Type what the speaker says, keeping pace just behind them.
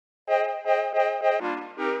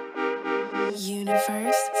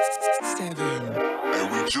Universe 7.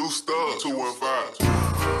 And we juiced up 215.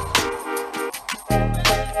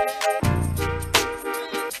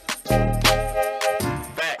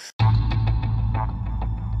 Facts.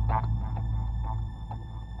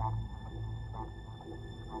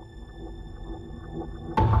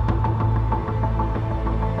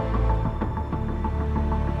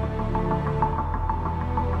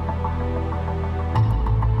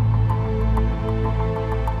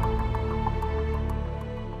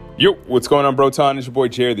 Yo, what's going on, Broton? It's your boy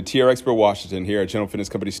Jared, the TR Expert Washington, here at General Fitness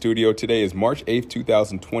Company Studio. Today is March 8th,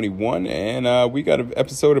 2021, and we got an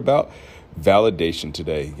episode about validation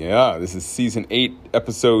today. Yeah, this is Season 8,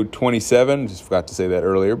 Episode 27. Just forgot to say that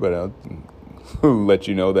earlier, but I'll let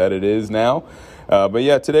you know that it is now. But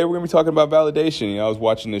yeah, today we're going to be talking about validation. You know, I was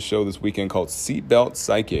watching this show this weekend called Seatbelt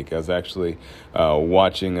Psychic. I was actually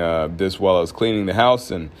watching this while I was cleaning the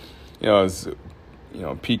house, and I was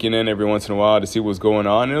peeking in every once in a while to see what's going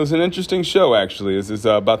on. And it was an interesting show, actually. This is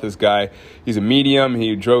about this guy. He's a medium.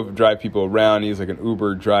 He drive people around. He's like an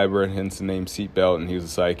Uber driver, hence the name Seatbelt. And he was a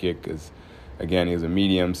psychic because, again, he was a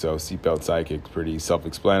medium. So Seatbelt Psychic, pretty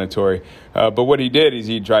self-explanatory. But what he did is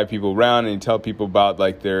he'd drive people around and he'd tell people about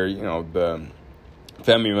like their, the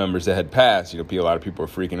family members that had passed. A lot of people are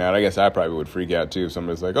freaking out. I guess I probably would freak out too if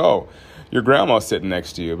somebody's like, "Oh, your grandma's sitting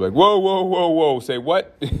next to you." Like, whoa, whoa, whoa, whoa. Say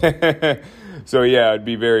what? So, yeah, it'd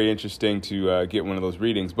be very interesting to get one of those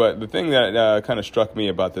readings. But the thing that kind of struck me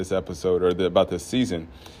about this episode about this season,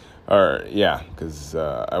 because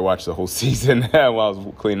I watched the whole season while I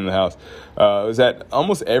was cleaning the house, was that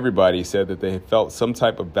almost everybody said that they felt some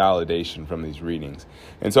type of validation from these readings.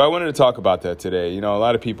 And so I wanted to talk about that today. A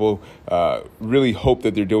lot of people really hope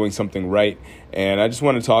that they're doing something right. And I just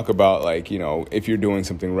want to talk about, if you're doing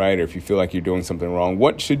something right or if you feel like you're doing something wrong,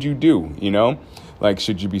 what should you do,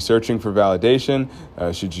 should you be searching for validation?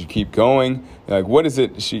 Should you keep going? What is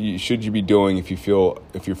it should you be doing if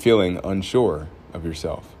you're feeling unsure of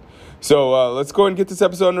yourself? So let's go ahead and get this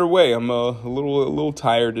episode underway. I'm a little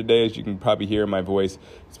tired today, as you can probably hear in my voice.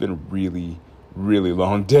 It's been a really, really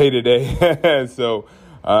long day today. So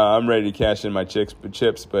I'm ready to cash in my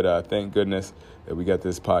chips, but thank goodness that we got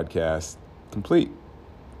this podcast complete.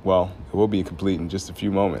 Well, it will be complete in just a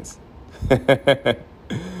few moments.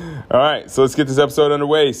 All right, so let's get this episode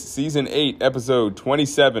underway. Season 8, Episode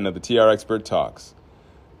 27 of the TR Expert Talks.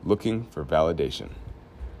 Looking for validation.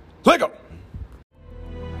 Let go!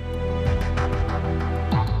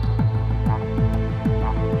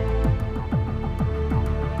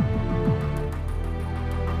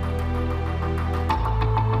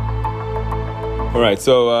 All right,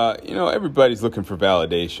 so, everybody's looking for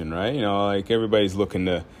validation, right? Everybody's looking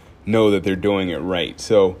to know that they're doing it right.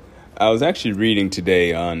 So I was actually reading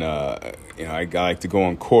today on, I like to go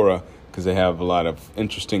on Quora because they have a lot of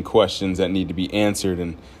interesting questions that need to be answered.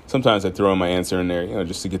 And sometimes I throw my answer in there,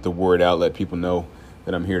 just to get the word out, let people know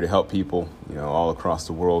that I'm here to help people, all across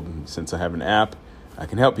the world. And since I have an app, I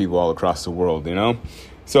can help people all across the world,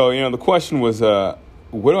 So, the question was,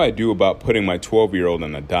 what do I do about putting my 12-year-old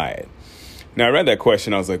on a diet? Now, I read that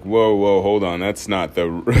question. I was like, whoa, hold on. That's not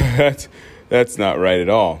that's not right at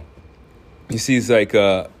all. You see, it's like,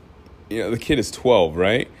 the kid is 12,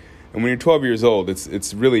 right? And when you're 12 years old,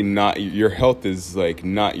 it's really not, your health is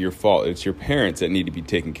not your fault. It's your parents that need to be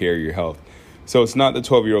taking care of your health. So it's not the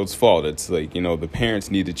 12-year-old's fault. It's the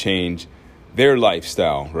parents need to change their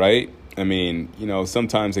lifestyle, right? I mean,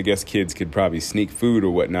 sometimes I guess kids could probably sneak food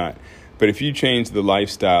or whatnot. But if you change the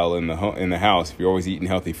lifestyle in the house, if you're always eating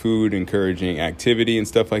healthy food, encouraging activity and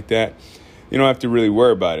stuff like that, you don't have to really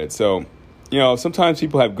worry about it. So, sometimes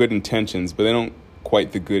people have good intentions, but they don't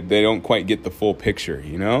quite get the full picture,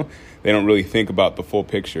 They don't really think about the full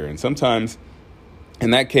picture. And sometimes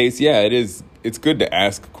in that case, it's good to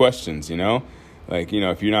ask questions, if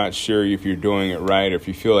you're not sure if you're doing it right or if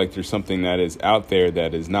you feel like there's something that is out there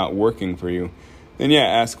that is not working for you, then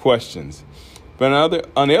ask questions. But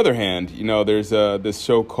on the other hand, there's this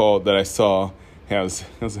show called that I saw. I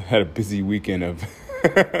had a busy weekend of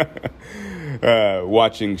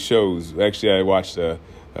watching shows. Actually, I watched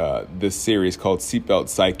this series called Seatbelt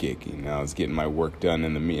Psychic. I was getting my work done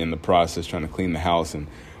in the process, trying to clean the house and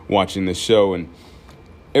watching this show. And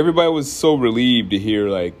everybody was so relieved to hear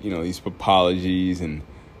these apologies and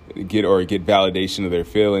get validation of their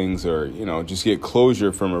feelings or just get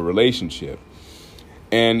closure from a relationship.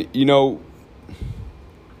 And you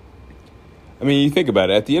think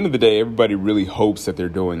about it. At the end of the day, everybody really hopes that they're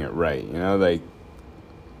doing it right,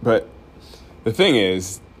 But the thing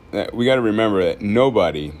is that we got to remember that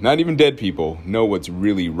nobody, not even dead people, know what's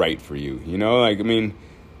really right for you,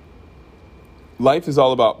 life is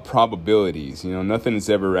all about probabilities. Nothing is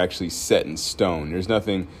ever actually set in stone. There's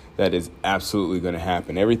nothing that is absolutely going to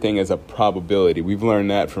happen. Everything is a probability. We've learned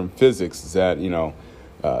that from physics, is that,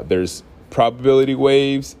 there's probability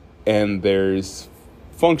waves and there's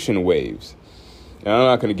function waves. And I'm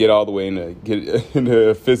not going to get all the way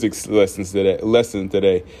into physics lesson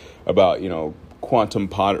today about, quantum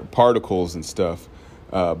particles and stuff.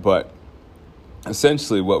 But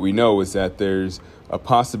essentially what we know is that there's a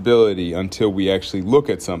possibility until we actually look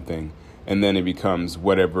at something, and then it becomes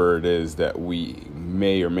whatever it is that we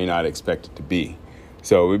may or may not expect it to be.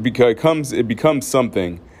 So it becomes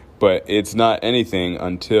something, but it's not anything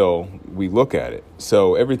until we look at it.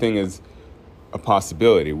 So everything is a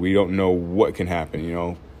possibility. We don't know what can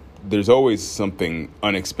happen. There's always something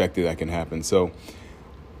unexpected that can happen. So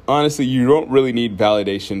honestly, you don't really need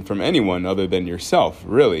validation from anyone other than yourself,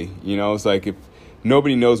 really. It's like if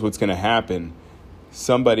nobody knows what's going to happen,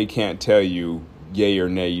 somebody can't tell you yay or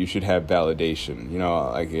nay. You should have validation.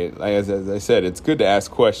 As I said, it's good to ask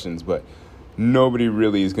questions, but nobody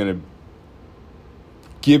really is going to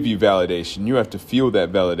give you validation. You have to feel that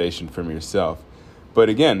validation from yourself. But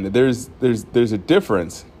again, there's a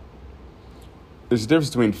difference. There's a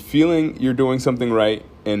difference between feeling you're doing something right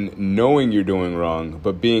and knowing you're doing wrong,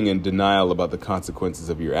 but being in denial about the consequences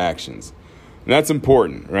of your actions. And that's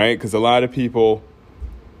important, right? Because a lot of people,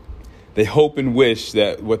 they hope and wish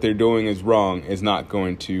that what they're doing is wrong is not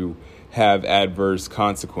going to have adverse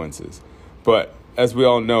consequences. But as we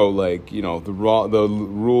all know, the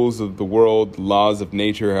rules of the world, laws of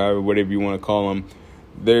nature, however, whatever you want to call them,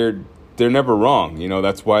 they're never wrong.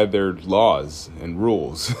 That's why they're laws and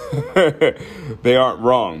rules. They aren't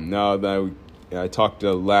wrong. Now, I talked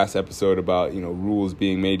the last episode about, rules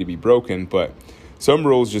being made to be broken, but some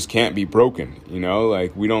rules just can't be broken.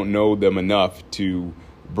 We don't know them enough to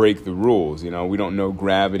break the rules. We don't know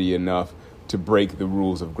gravity enough to break the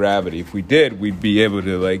rules of gravity. If we did, we'd be able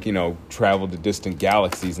to travel to distant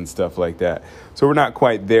galaxies and stuff like that. So we're not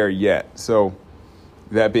quite there yet. So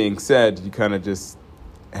that being said, you kind of just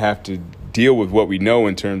have to deal with what we know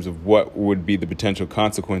in terms of what would be the potential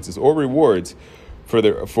consequences or rewards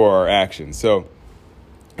for our actions. So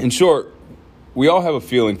in short, we all have a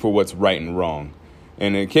feeling for what's right and wrong.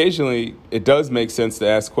 And occasionally it does make sense to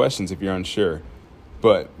ask questions if you're unsure.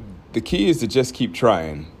 But the key is to just keep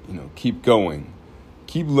trying, keep going,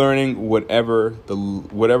 keep learning whatever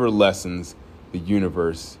lessons the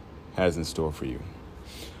universe has in store for you.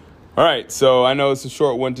 All right, so I know it's a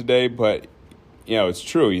short one today, but it's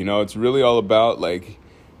true. It's really all about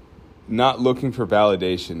not looking for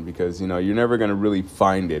validation, because you're never going to really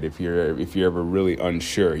find it if you're ever really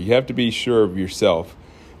unsure. You have to be sure of yourself,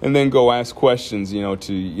 and then go ask questions,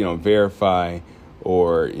 to verify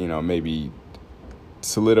or maybe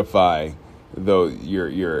solidify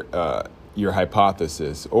your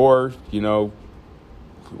hypothesis, or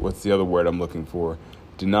what's the other word I'm looking for?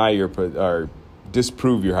 Deny or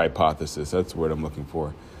disprove your hypothesis. That's the word I'm looking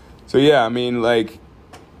for. So yeah,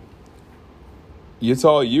 it's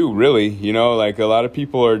all you, really. A lot of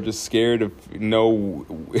people are just scared of know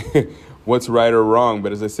what's right or wrong.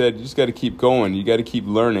 But as I said, you just got to keep going. You got to keep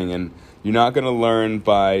learning, and you're not going to learn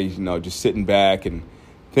by just sitting back and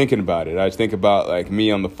thinking about it. I think about me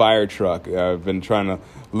on the fire truck. I've been trying to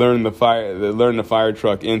learn the fire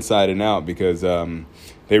truck inside and out, because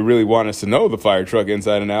they really want us to know the fire truck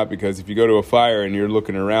inside and out. Because if you go to a fire and you're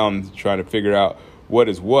looking around trying to figure out what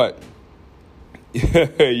is what,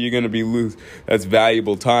 you're going to be lose. That's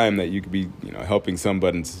valuable time that you could be, helping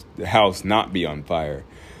somebody's house not be on fire.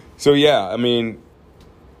 So yeah,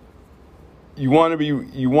 you want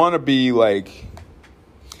to be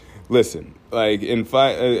listen,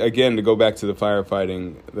 again, to go back to the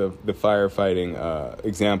firefighting, the firefighting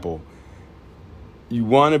example, you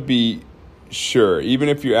want to be sure, even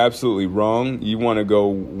if you're absolutely wrong, you want to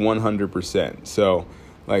go 100%. So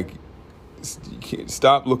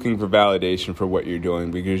stop looking for validation for what you're doing,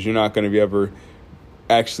 because you're not going to be ever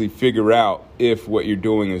actually figure out if what you're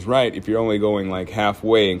doing is right if you're only going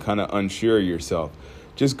halfway and kind of unsure of yourself.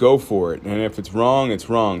 Just go for it. And if it's wrong, it's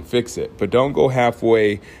wrong. Fix it. But don't go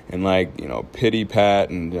halfway and pity pat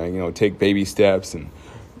and take baby steps and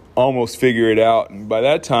almost figure it out. And by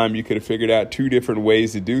that time, you could have figured out 2 different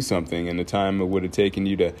ways to do something in the time it would have taken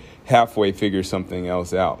you to halfway figure something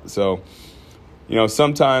else out. So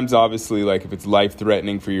sometimes, obviously, if it's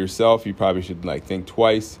life-threatening for yourself, you probably should, think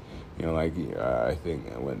twice. I think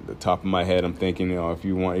at the top of my head, I'm thinking, if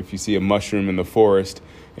you see a mushroom in the forest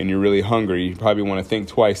and you're really hungry, you probably want to think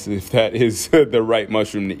twice if that is the right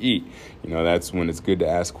mushroom to eat. That's when it's good to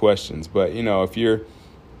ask questions. But, if you're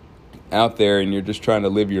out there and you're just trying to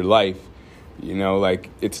live your life, like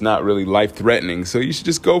it's not really life threatening. So you should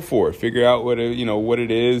just go for it. Figure out what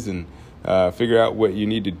it is, and figure out what you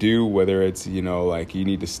need to do, whether it's, like you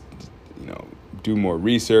need to, do more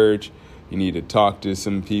research. You need to talk to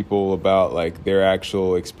some people about like their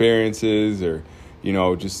actual experiences, or,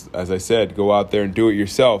 just as I said, go out there and do it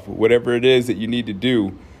yourself. Whatever it is that you need to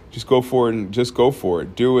do, just go for it and just go for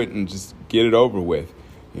it. Do it and just get it over with.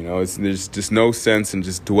 There's just no sense in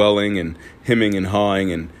just dwelling and hemming and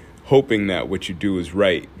hawing and hoping that what you do is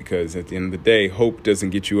right, because at the end of the day, hope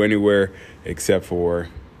doesn't get you anywhere except for,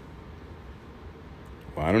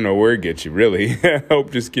 well, I don't know where it gets you, really.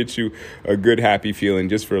 Hope just gets you a good, happy feeling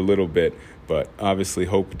just for a little bit. But obviously,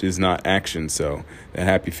 hope is not action, so that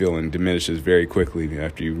happy feeling diminishes very quickly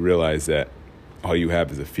after you realize that all you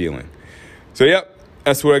have is a feeling. So, yep,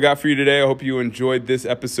 that's what I got for you today. I hope you enjoyed this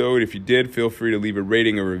episode. If you did, feel free to leave a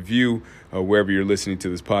rating or review wherever you're listening to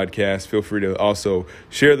this podcast. Feel free to also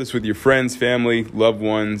share this with your friends, family, loved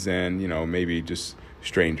ones, and, maybe just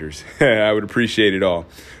strangers. I would appreciate it all.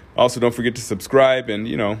 Also, don't forget to subscribe and,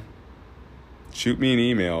 shoot me an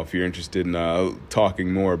email if you're interested in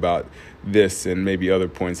talking more about this and maybe other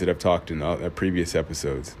points that I've talked in previous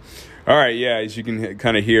episodes. All right, yeah, as you can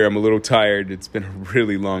kind of hear, I'm a little tired. It's been a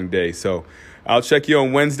really long day. So I'll check you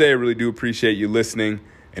on Wednesday. I really do appreciate you listening.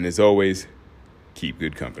 And as always, keep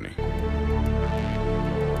good company.